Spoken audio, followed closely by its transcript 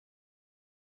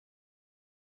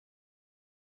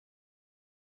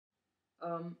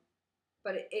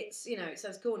But it's, you know, it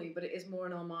sounds corny, but it is more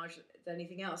an homage than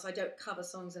anything else. I don't cover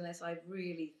songs unless I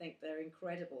really think they're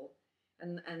incredible,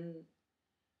 and and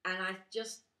and I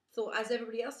just thought, as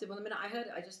everybody else did, when the minute I heard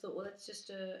it, I just thought, well, it's just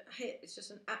a hit. It's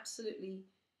just an absolutely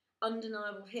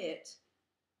undeniable hit,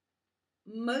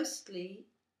 mostly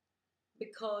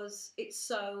because it's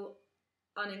so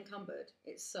unencumbered.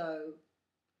 It's so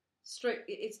straight.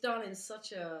 It's done in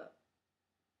such a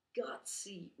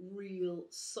gutsy, real,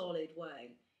 solid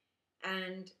way,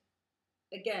 and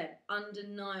again,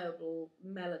 undeniable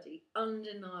melody,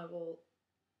 undeniable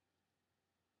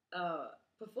uh,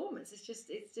 performance. It's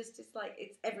like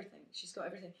it's everything. She's got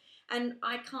everything, and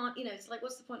I can't. You know, it's like,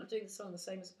 what's the point of doing the song the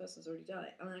same as the person's already done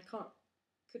it? I mean,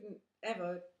 couldn't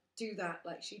ever do that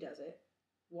like she does it.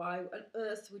 Why on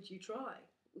earth would you try?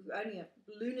 Only a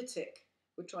lunatic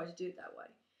would try to do it that way.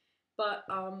 But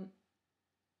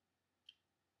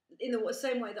in the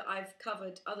same way that I've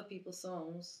covered other people's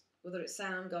songs, whether it's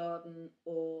Soundgarden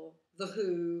or The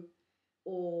Who,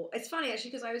 or it's funny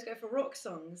actually because I always go for rock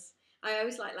songs. I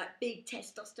always like big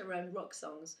testosterone rock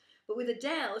songs. But with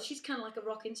Adele, she's kind of like a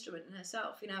rock instrument in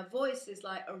herself. You know, her voice is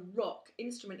like a rock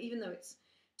instrument, even though it's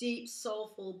deep,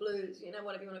 soulful blues. You know,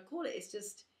 whatever you want to call it. It's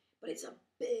just, but it's a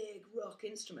big rock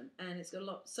instrument, and it's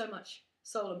got so much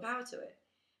soul and power to it.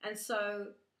 And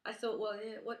so I thought, well,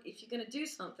 yeah, what if you're going to do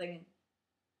something?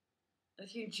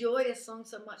 If you enjoy a song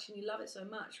so much and you love it so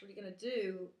much, what are you going to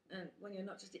do? And when you're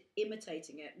not just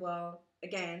imitating it, well,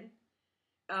 again,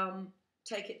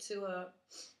 take it to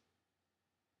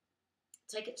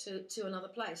another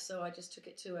place. So I just took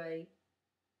it to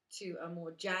a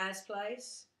more jazz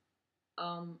place,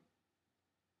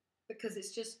 because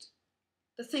it's just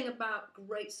the thing about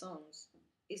great songs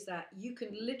is that you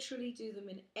can literally do them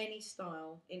in any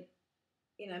style.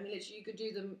 You know, I mean, literally, you could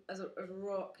do them as a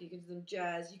rock, you could do them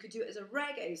jazz, you could do it as a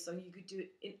reggae song, you could do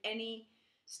it in any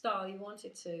style you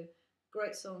wanted to.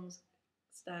 Great songs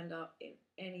stand up in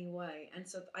any way, and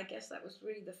so I guess that was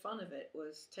really the fun of it,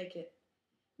 was take it.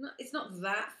 It's not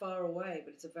that far away,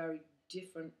 but it's a very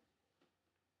different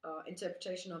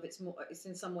interpretation of it. It's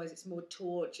in some ways it's more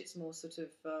torch. It's more sort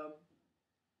of.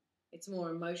 It's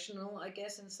more emotional, I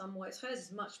guess, in some ways. Hers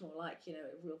is much more like, you know,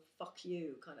 a real fuck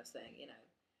you kind of thing, you know,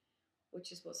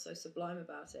 which is what's so sublime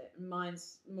about it. And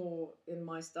mine's more, in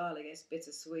my style, I guess,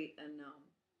 bittersweet and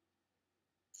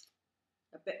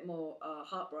a bit more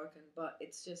heartbroken. But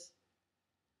it's just,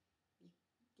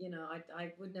 you know,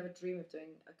 I would never dream of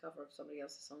doing a cover of somebody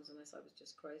else's songs unless I was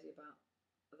just crazy about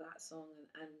that song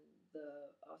and the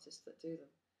artists that do them.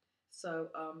 So,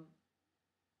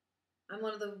 and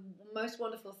one of the most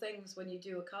wonderful things when you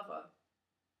do a cover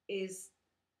is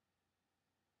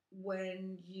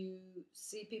when you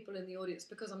see people in the audience,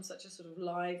 because I'm such a sort of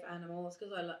live animal,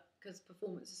 because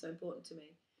performance is so important to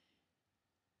me,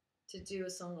 to do a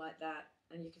song like that,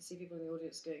 and you can see people in the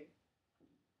audience going,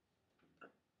 I'm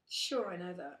sure I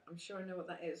know that. I'm sure I know what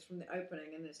that is from the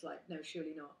opening, and it's like, no,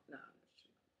 surely not. No,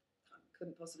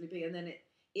 couldn't possibly be. And then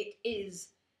it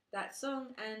is that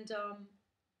song, and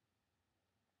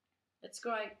it's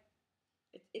great.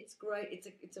 It's great.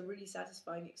 It's a really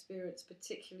satisfying experience,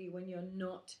 particularly when you're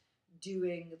not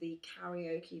doing the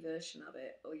karaoke version of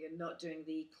it, or you're not doing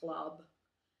the club,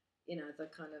 you know, the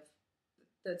kind of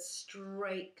the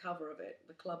straight cover of it,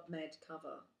 the Club Med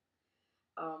cover,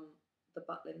 the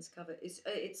Butlins cover. It's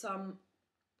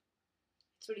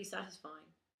really satisfying.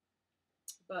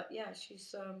 But yeah,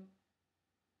 she's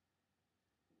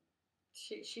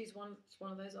one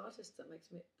of those artists that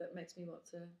makes me want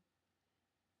to.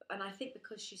 And I think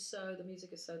because the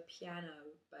music is so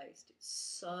piano based,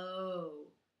 it's so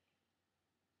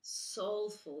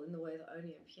soulful in the way that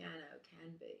only a piano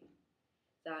can be,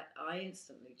 that I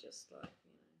instantly just like,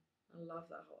 you know, I love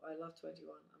I love 21.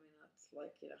 I mean, that's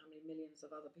like, you know, how many millions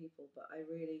of other people, but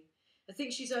I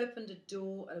think she's opened a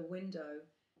door and a window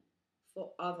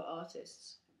for other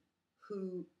artists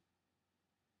who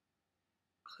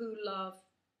love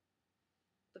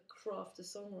the craft of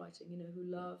songwriting, you know, who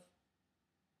love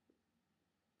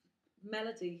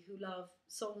melody, who love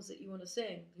songs that you want to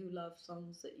sing, who love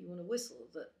songs that you want to whistle,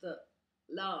 that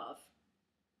love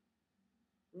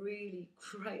really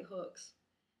great hooks.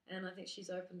 And I think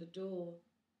she's opened a door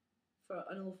for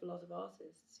an awful lot of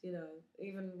artists, you know,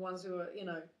 even ones who are, you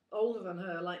know, older than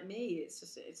her, like me.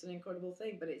 It's an incredible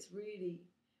thing, but it's really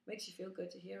makes you feel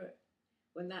good to hear it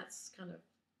when that's kind of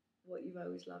what you've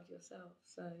always loved yourself.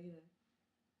 So, you know,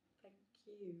 thank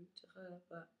you to her.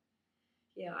 But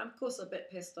yeah, I'm of course a bit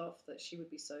pissed off that she would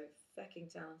be so fucking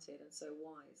talented and so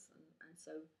wise and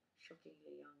so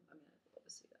shockingly young. I mean,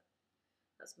 obviously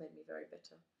that's made me very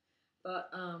bitter. But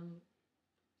I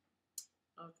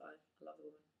love the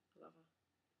woman. I love her.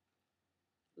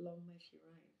 long may she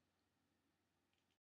reign.